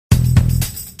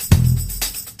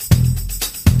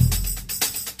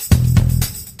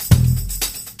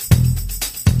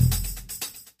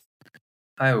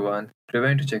Hi everyone, we're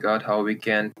going to check out how we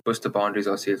can push the boundaries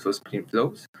of Salesforce screen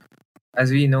flows. As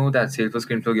we know that Salesforce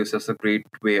screen flow gives us a great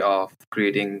way of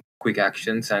creating quick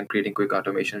actions and creating quick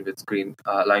automation with screen,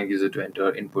 allowing user to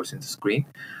enter inputs into screen.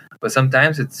 But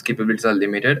sometimes its capabilities are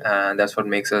limited, and that's what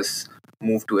makes us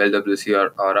move to LWC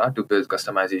or Aura to build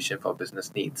customization for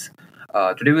business needs.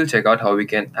 Today we'll check out how we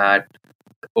can add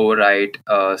override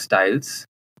styles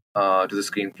to the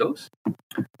screen flows.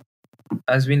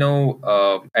 As we know,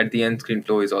 at the end,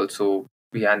 ScreenFlow is also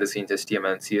behind the scenes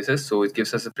HTML and CSS, so it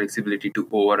gives us the flexibility to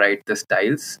override the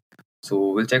styles.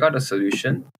 So we'll check out a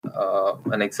solution,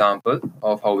 an example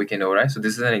of how we can override. So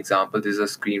this is an example. This is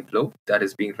a ScreenFlow that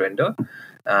is being rendered.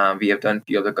 We have done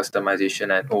few of the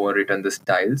customization and overwritten the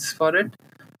styles for it.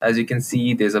 As you can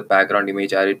see, there's a background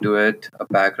image added to it, a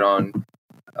background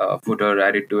footer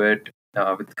added to it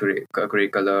with gray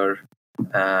color,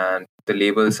 and the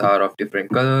labels are of different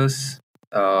colors.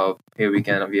 Here we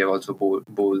have also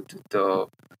bold the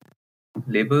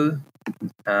label,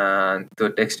 and the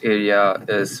text area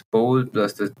is bold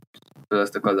plus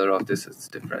the color of this is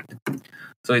different.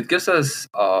 So it gives us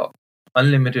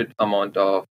unlimited amount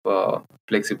of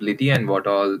flexibility and what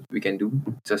all we can do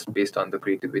just based on the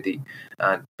creativity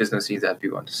and business needs that we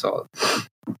want to solve.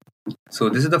 So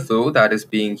this is the flow that is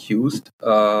being used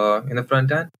in the front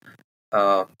end.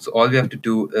 So all we have to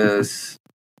do is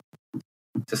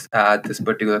just add this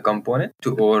particular component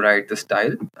to override the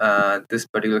style. This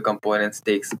particular component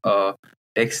takes a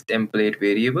text template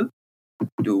variable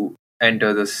to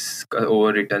enter this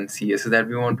overwritten CSS that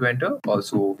we want to enter.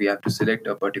 Also, we have to select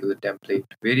a particular template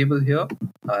variable here.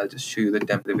 I'll just show you the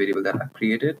template variable that I've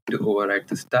created to override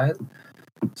the style.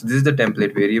 So this is the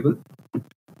template variable.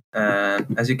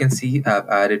 And as you can see, I've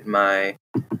added my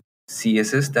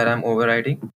CSS that I'm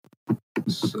overriding.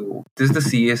 So this is the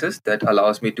CSS that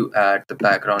allows me to add the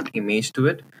background image to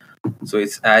it. So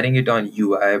it's adding it on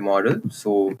UI model.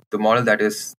 So the model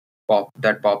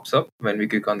that pops up when we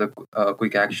click on the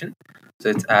quick action. So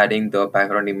it's adding the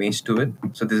background image to it.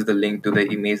 So this is the link to the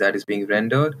image that is being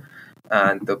rendered,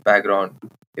 and the background,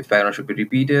 if background should be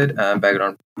repeated, and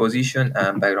background position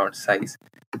and background size.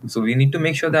 So we need to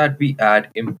make sure that we add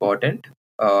important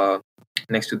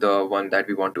next to the one that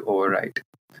we want to override.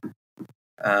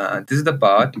 This is the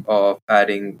part of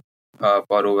adding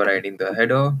for overriding the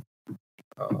header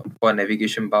for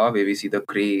navigation bar, where we see the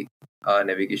gray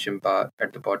navigation bar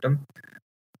at the bottom.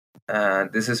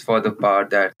 And this is for the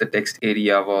part that the text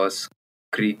area was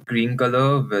green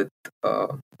color with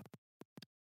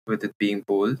it being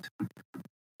bold,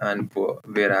 and for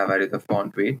where I have added the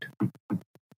font weight.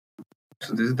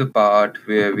 So this is the part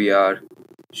where we are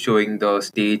showing the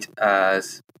stage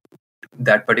as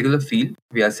that particular field.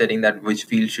 We are setting that which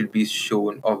field should be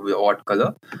shown of what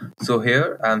color. So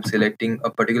here I'm selecting a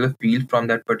particular field from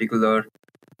that particular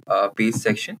page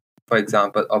section. For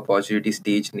example, opportunity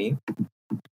stage name,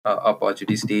 and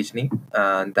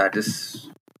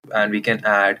we can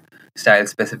add style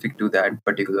specific to that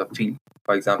particular field.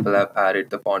 For example, I've added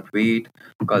the font weight,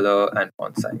 color, and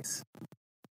font size.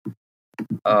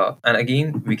 And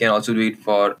again, we can also do it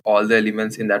for all the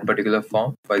elements in that particular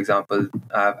form. For example,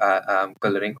 I'm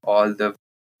coloring all the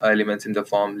elements in the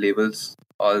form labels,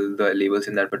 all the labels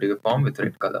in that particular form with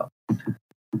red color.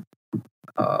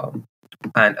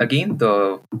 And again,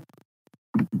 the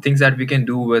things that we can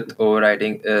do with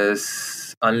overriding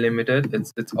is unlimited.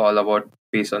 It's all about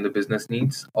based on the business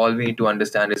needs. All we need to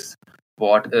understand is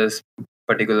what is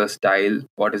particular style,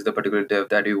 what is the particular div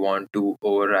that we want to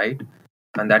override,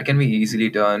 and that can be easily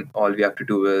done. All we have to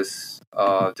do is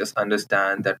just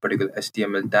understand that particular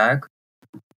HTML tag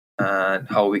and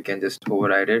how we can just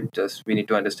override it. Just we need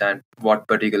to understand what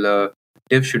particular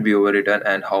div should be overwritten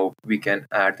and how we can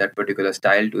add that particular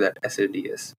style to that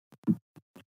SLDS.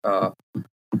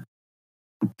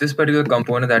 This particular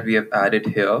component that we have added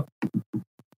here,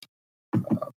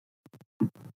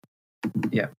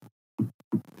 yeah.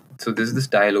 So this is the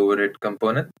style override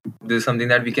component. This is something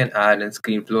that we can add in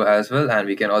ScreenFlow as well, and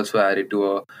we can also add it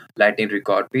to a Lightning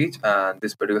record page. And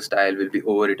this particular style will be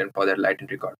overwritten for that Lightning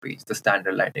record page, the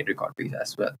standard Lightning record page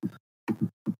as well.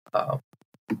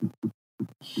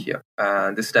 Here,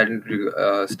 and this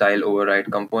style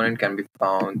override component can be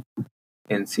found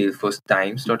in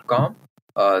salesforcetimes.com.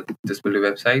 This will be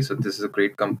a website. So this is a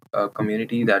great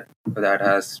community that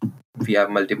has, we have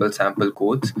multiple sample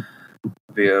codes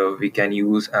where we can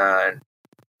use and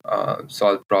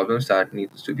solve problems that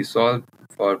needs to be solved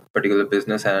for particular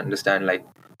business, and understand like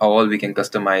how all we can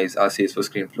customize our Salesforce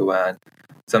ScreenFlow. And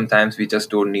sometimes we just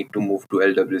don't need to move to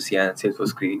LWC, and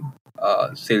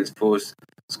Salesforce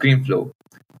ScreenFlow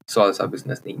solves our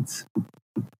business needs.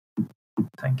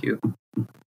 Thank you.